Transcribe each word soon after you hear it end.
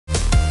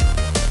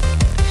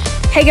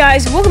Hey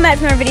guys, welcome back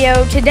to another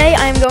video. Today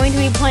I am going to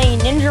be playing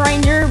Ninja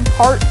Ranger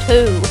Part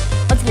 2.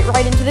 Let's get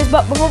right into this,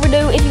 but before we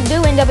do, if you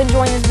do end up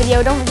enjoying this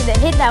video, don't forget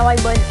to hit that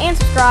like button and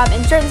subscribe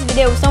and share this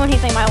video with someone who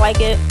you think might like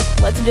it.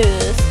 Let's do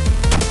this.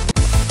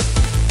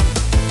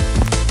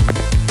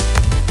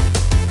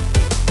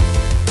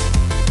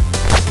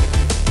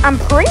 I'm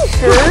pretty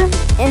sure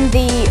in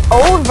the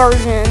old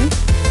version,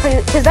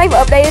 because they've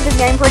updated this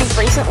game pretty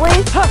recently,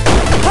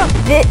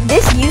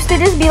 this used to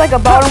just be like a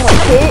bottomless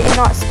pit and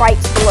not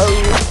spikes below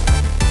you.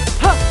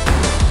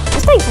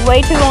 This takes way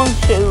too long to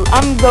shoot.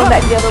 I'm going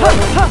back to the other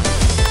level.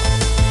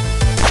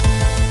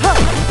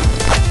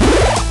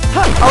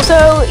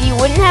 Also, you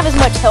wouldn't have as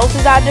much health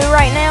as I do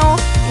right now.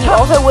 And you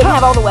also wouldn't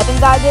have all the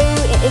weapons I do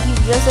if you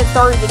just had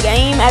started the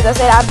game. As I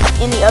said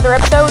in the other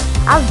episode,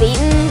 I've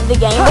beaten the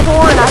game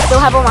before and I still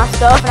have all my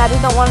stuff and I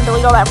just don't want to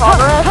delete all that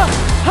progress.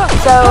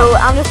 So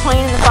I'm just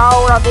playing in the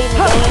file where I've beaten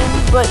the game.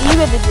 But you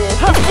get the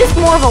gist. It's just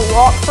more of a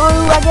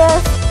walkthrough, I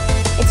guess.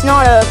 It's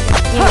not a,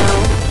 you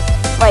know,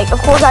 like,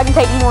 of course I can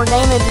take more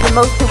damage than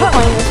most people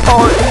playing this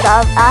part, and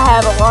I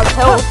have a lot of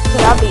health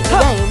because I beat the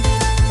game.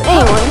 But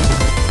anyway.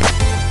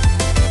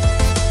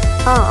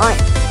 Alright.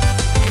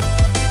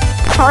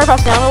 Sorry if I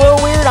sound a little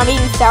weird. I'm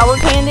eating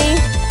sour candy,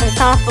 and it's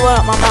kind of filling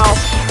up my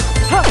mouth.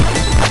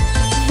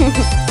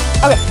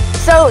 Okay,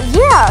 so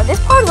yeah,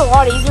 this part is a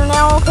lot easier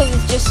now because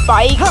it's just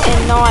spikes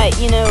and not,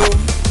 you know,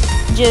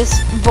 just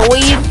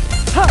void.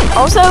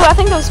 Also, I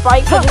think those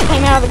spikes that just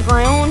came out of the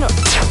ground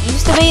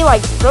used to be,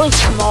 like, really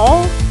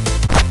small.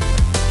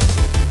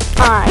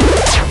 Alright.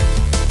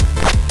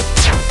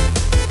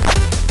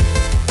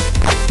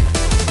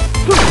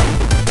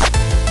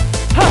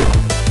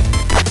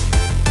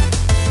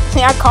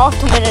 See, I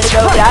coughed a minute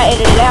ago, but I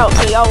edited it out,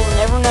 so y'all will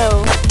never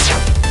know.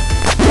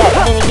 That,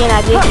 then again,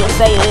 I did just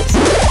say it.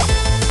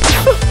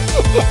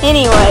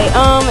 Anyway,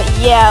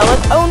 yeah,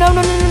 let's, oh, no.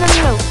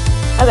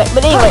 Okay,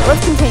 but anyway,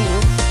 let's continue.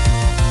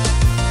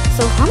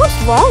 So, how much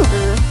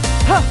longer?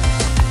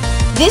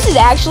 This is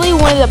actually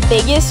one of the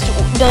biggest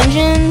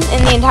dungeons in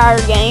the entire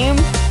game.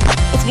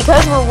 It's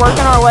because we're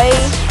working our way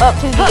up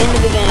to the end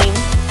of the game.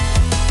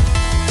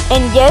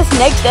 And yes,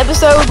 next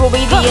episode will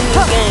be the end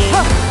of the game.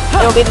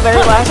 It'll be the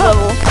very last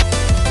level.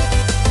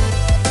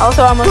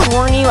 Also, I must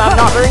warn you, I'm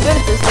not very good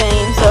at this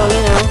game, so,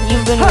 you know,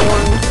 you've been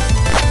warned.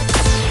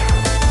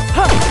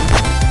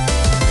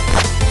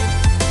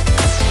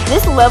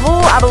 This level,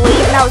 I believe,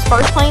 when I was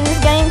first playing this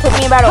game, took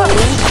me about a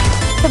week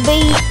to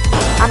beat.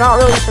 I'm not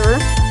really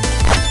sure.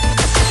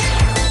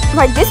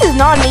 Like, this is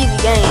not an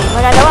easy game.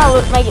 Like, I know I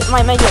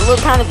might make it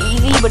look kind of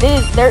easy, but it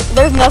is,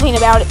 there's nothing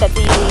about it that's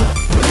easy.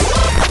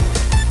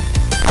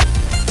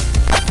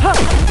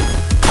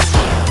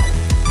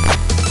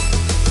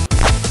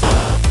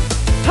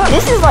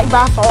 This is, like,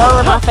 by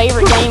far my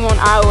favorite game on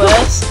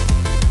iOS.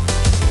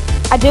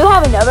 I do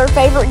have another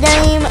favorite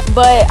game,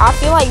 but I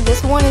feel like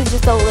this one is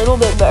just a little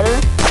bit better.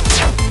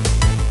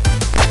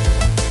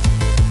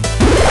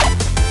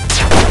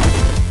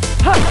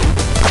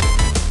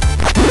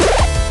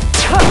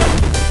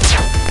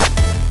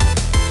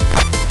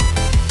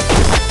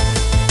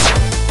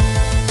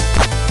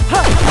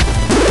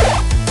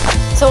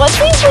 So let's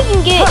see if we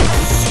can get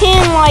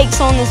 10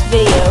 likes on this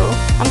video.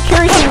 I'm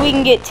curious if we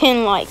can get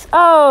 10 likes.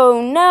 Oh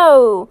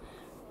no,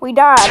 we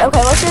died.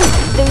 Okay, let's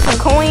just do some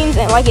coins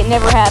and like it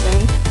never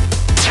happened.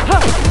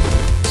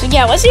 So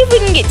yeah, let's see if we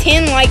can get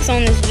 10 likes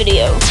on this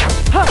video.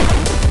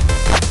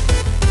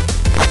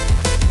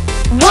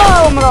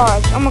 Whoa,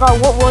 oh my god,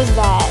 what was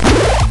that?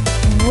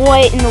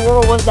 What in the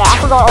world was that? I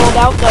forgot all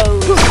about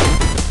those.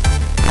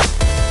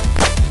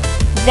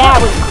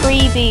 That was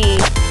creepy.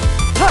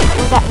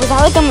 Was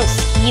that like a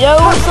mosquito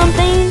or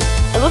something?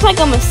 It looks like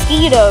a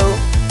mosquito.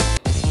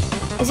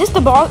 Is this the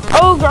boss?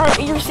 Oh god,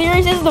 you're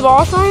serious? This is the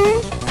boss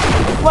room?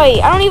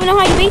 Wait, I don't even know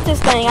how you beat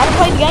this thing. I haven't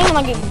played the game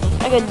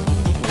in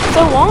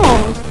so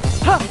long.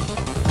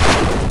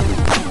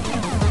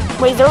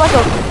 Wait, is there like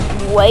a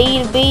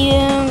way to beat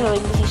him? Or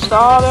like, does he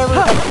stop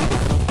ever?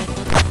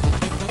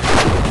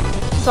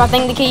 So I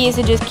think the key is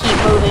to just keep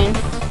moving.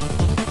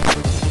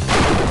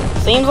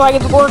 Seems like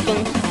it's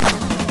working.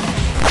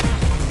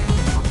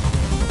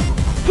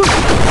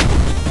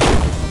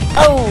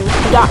 Oh,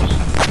 he got me.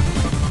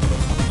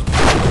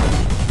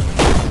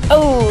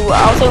 Oh, I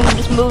also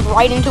just moved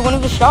right into one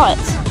of his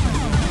shots.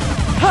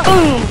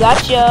 Boom,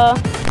 gotcha.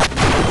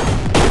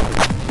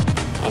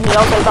 And he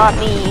also got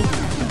me.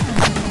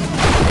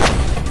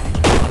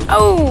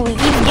 Oh,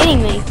 he's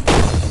getting me.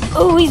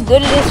 Oh, he's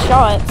good at his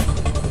shots.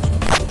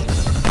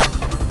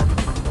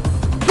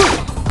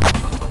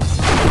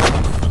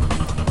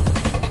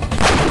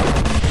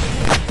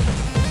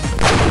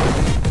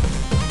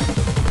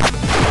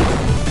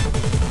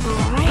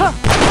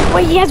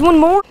 Wait, he has one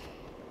more?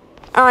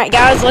 Alright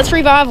guys, let's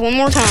revive one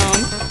more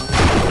time.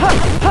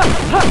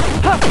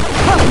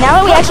 Now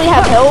that we actually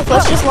have health,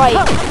 let's just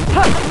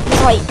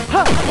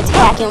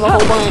attack him a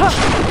whole bunch.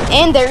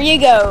 And there you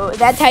go.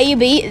 That's how you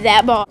beat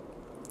that boss.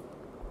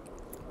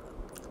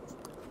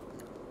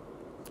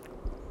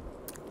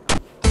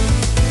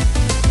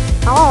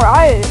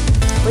 Alright,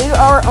 we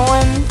are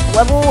on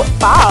level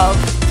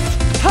 5.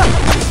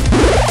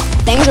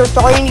 Things are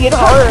starting to get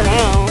harder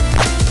now.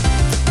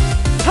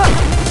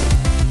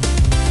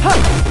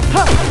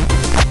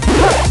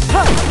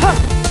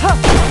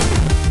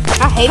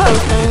 I hate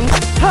those things.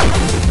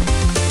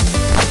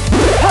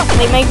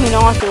 They make me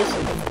nauseous.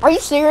 Are you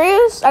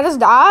serious? I just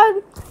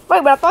died?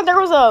 Wait, but I thought there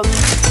was a...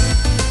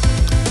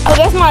 Oh,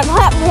 that's my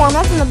platform.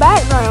 That's in the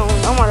background.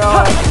 Oh my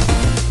god.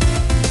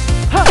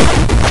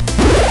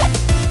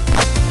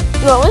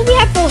 Well, at least we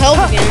have full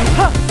health again.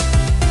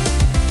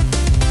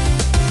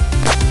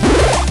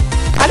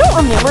 I don't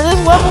remember this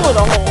level at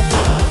all.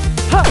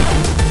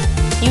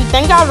 You'd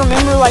think I'd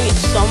remember like it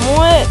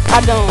somewhat.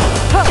 I don't.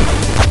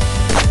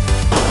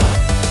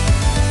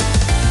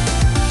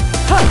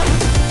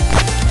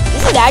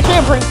 This is actually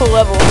a pretty cool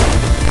level.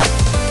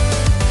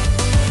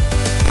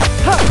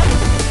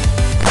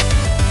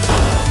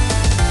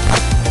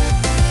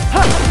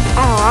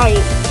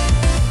 Alright.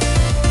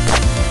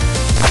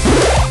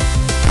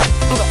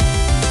 Okay.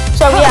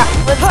 So yeah,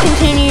 let's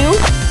continue.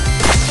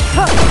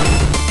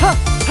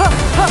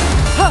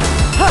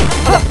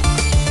 Okay.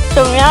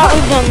 So now that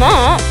we've done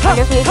that, I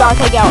guess we just gotta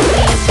take out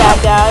these bad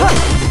guys.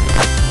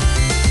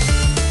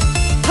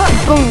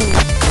 Boom.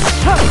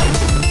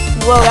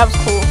 Whoa, that was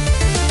cool.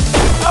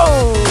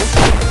 Oh.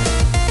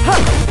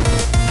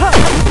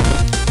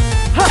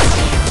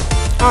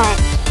 Alright.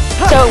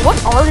 So what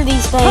are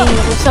these things?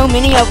 There's so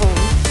many of them.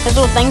 Those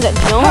little things that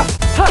jump.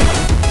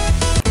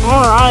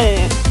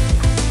 Alright.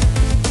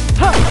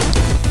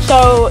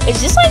 So is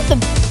this like the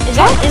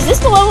is this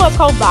the level that's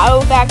called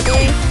Bio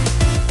Factory?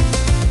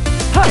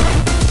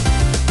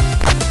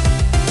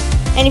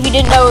 And if you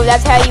didn't know,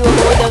 that's how you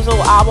avoid those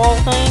little eyeball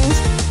things.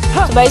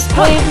 So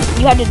basically,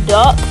 you have to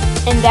duck,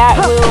 and that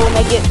will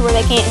make it to where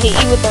they can't hit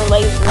you with their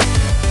laser.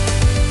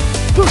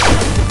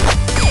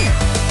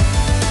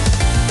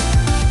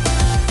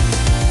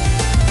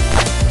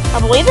 I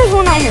believe there's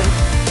one out here.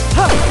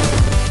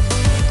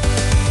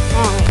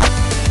 Alright.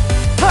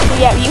 So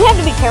yeah, you have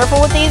to be careful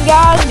with these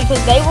guys,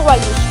 because they will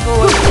like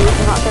destroy you if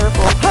you're not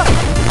careful.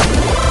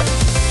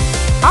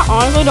 I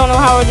honestly don't know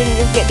how I didn't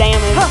just get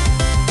damaged.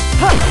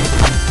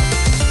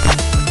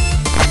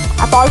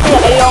 I probably should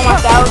have ate all my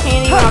sour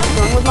candy when I was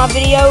done with my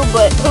video,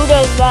 but who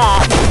does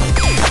that?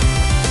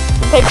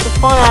 It takes the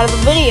fun out of the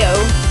video.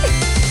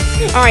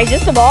 Alright, is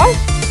this the boss?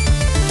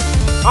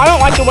 I don't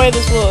like the way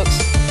this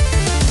looks.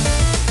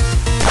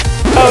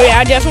 Oh yeah,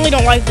 I definitely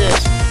don't like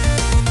this.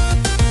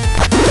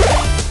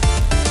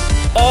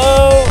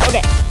 Oh,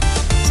 okay.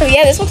 So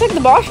yeah, this looks like the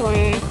boss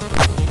room.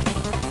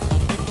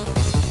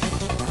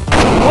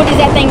 What does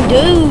that thing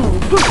do?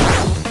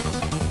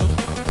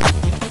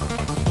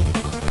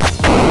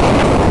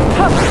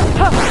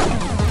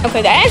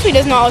 Okay, that actually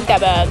does not look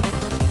that bad.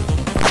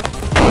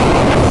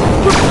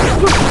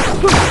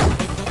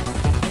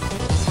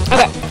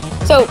 Okay,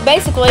 so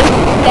basically,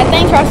 that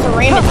thing tries to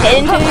ram its head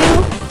into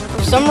you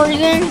for some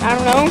reason. I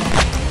don't know.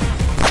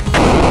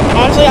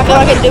 Honestly, I feel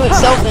like it'd do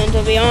itself in,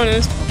 to be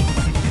honest.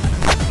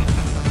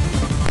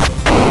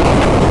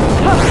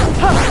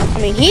 I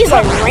mean, he's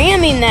like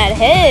ramming that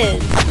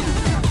head.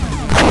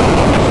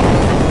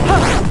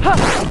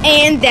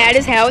 And that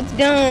is how it's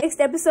done. Next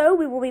episode,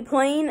 we will be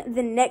playing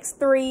the next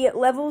 3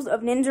 levels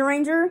of Ninja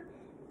Ranger.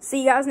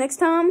 See you guys next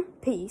time.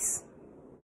 Peace.